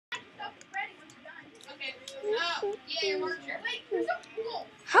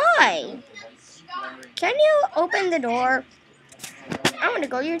Hi. Can you open the door? I want to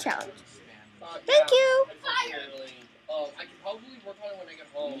go to your challenge. Thank you. I can probably work on it when I get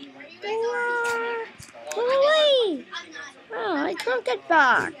home. Wait. Oh, I can't get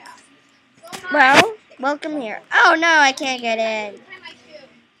back. Well, welcome here. Oh no, I can't get in.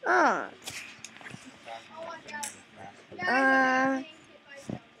 Oh.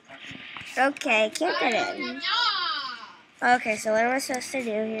 Okay, can't get in. Okay, so what am I supposed to do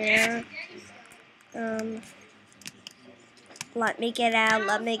here? Let me get out,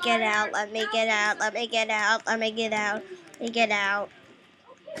 let me get out, let me get out, let me get out, let me get out, let me get out.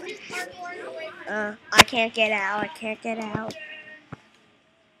 I can't get out, I can't get out.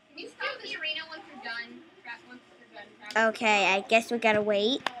 Okay, I guess we gotta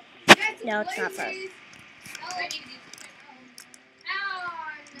wait. No, it's not fun.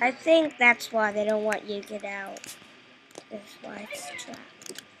 I think that's why they don't want you to get out. That's why it's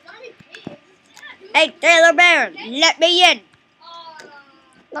trapped. Hey, Taylor Bear, let me in.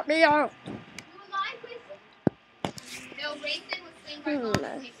 Let me out.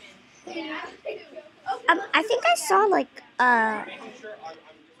 I think I saw like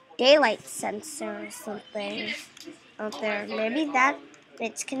daylight sensor or something out there. Maybe that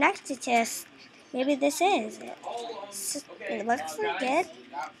it's connected to us. Maybe this is it. It looks like it.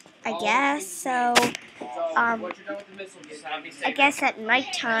 I guess so. I guess at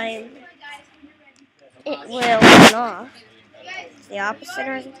nighttime it will turn off. The opposite,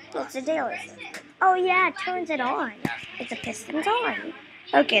 or it's a daylight sensor. Oh yeah, it turns it on. It's the pistons on.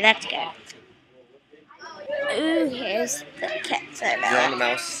 Okay, that's good. Ooh, here's the cat's You're on the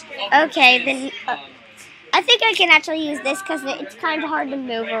mouse. Okay, then I think I can actually use this because it's kind of hard to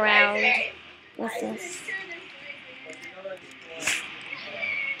move around with this.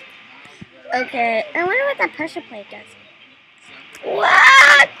 Okay, I wonder what that pressure plate does.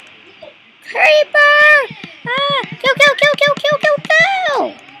 What? Creeper! Ah! Kill, kill, kill, kill, kill, kill,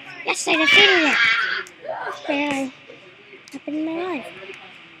 kill! Yes, I defeated it. Barely happened in my life.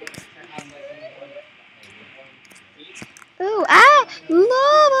 Ooh, ah!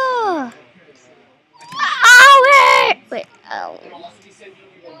 Lava! Oh, wait! Wait, oh.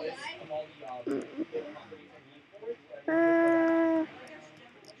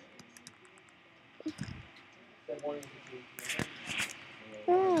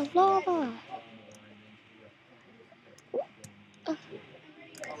 Oh, lava!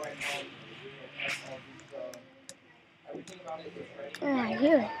 Oh, I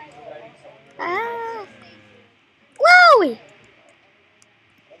hear it. Ah! Glowy!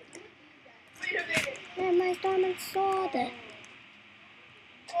 Yeah, my diamond sword.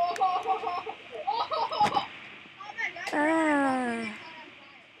 Ah.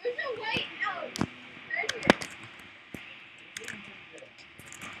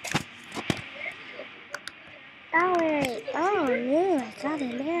 Oh, wait. Oh, yeah, I got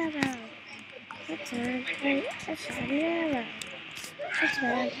an arrow. That's an arrow. That's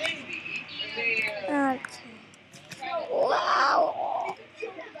bad. Okay. Wow.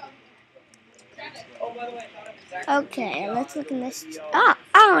 Okay, let's look in this.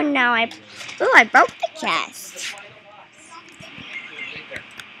 Oh no! I broke the chest.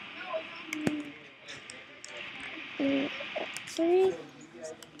 Three.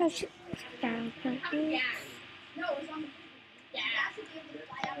 Oh shit! Down. Oh no!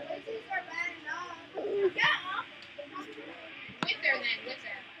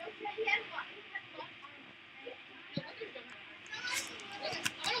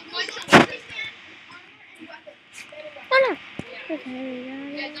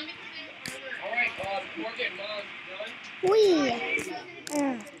 Wee.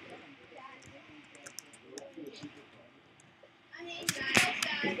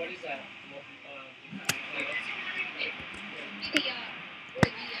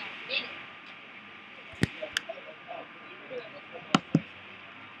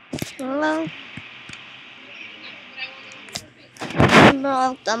 Hello?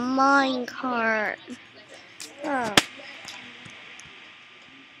 About the minecart. Oh.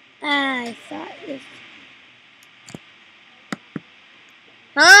 I thought this.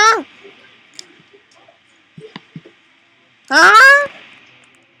 Huh? Huh?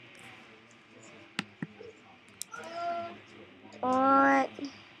 What?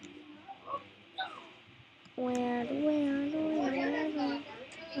 Where?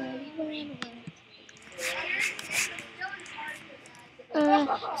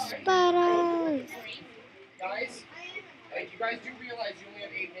 Spiders. Guys, you guys do realize you only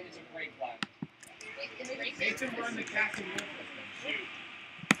have 8 minutes of break left. Nathan run the casting with us.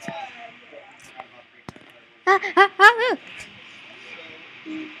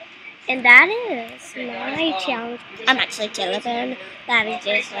 And that is my challenge. I'm actually Telephone. That is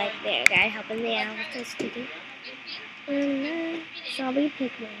just like the guy helping me out with this cookie. Zombie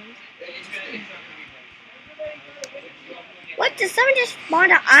pigman. What? Did someone just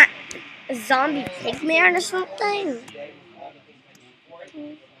spawn a zombie pigman or something?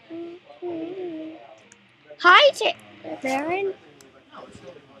 Hi, Baron.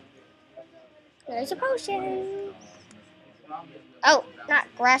 There's a potion. Oh, not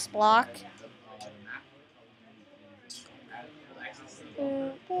grass block.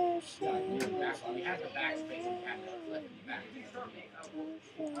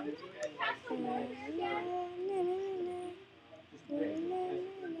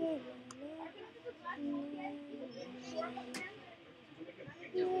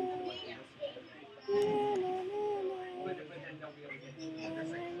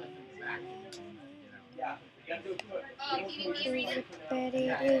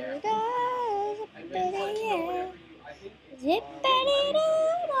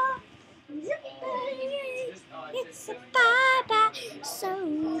 It's a bye-bye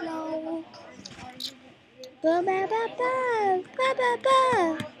solo. Ba-ba-ba-ba, ba-ba-ba.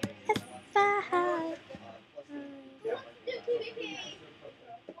 F5.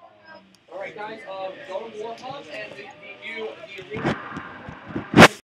 Alright guys, go to Warhol and the